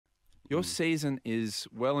Your season is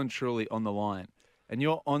well and truly on the line, and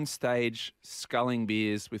you're on stage sculling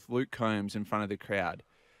beers with Luke Combs in front of the crowd.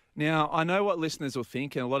 Now, I know what listeners will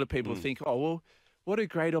think, and a lot of people think, oh, well, what a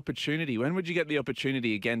great opportunity. When would you get the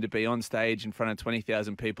opportunity again to be on stage in front of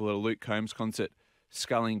 20,000 people at a Luke Combs concert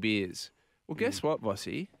sculling beers? Well, guess what,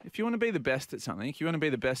 Vossi? If you want to be the best at something, if you want to be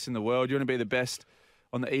the best in the world, you want to be the best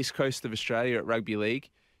on the east coast of Australia at rugby league,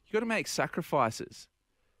 you've got to make sacrifices.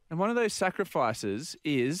 And one of those sacrifices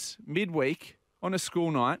is midweek on a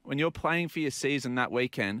school night when you're playing for your season that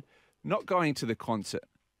weekend, not going to the concert.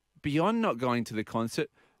 Beyond not going to the concert,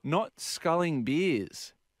 not sculling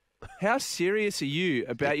beers. How serious are you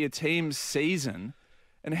about your team's season,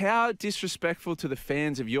 and how disrespectful to the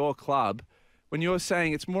fans of your club when you're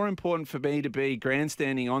saying it's more important for me to be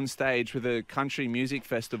grandstanding on stage with a country music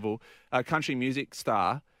festival, a country music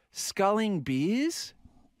star, sculling beers?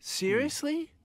 Seriously?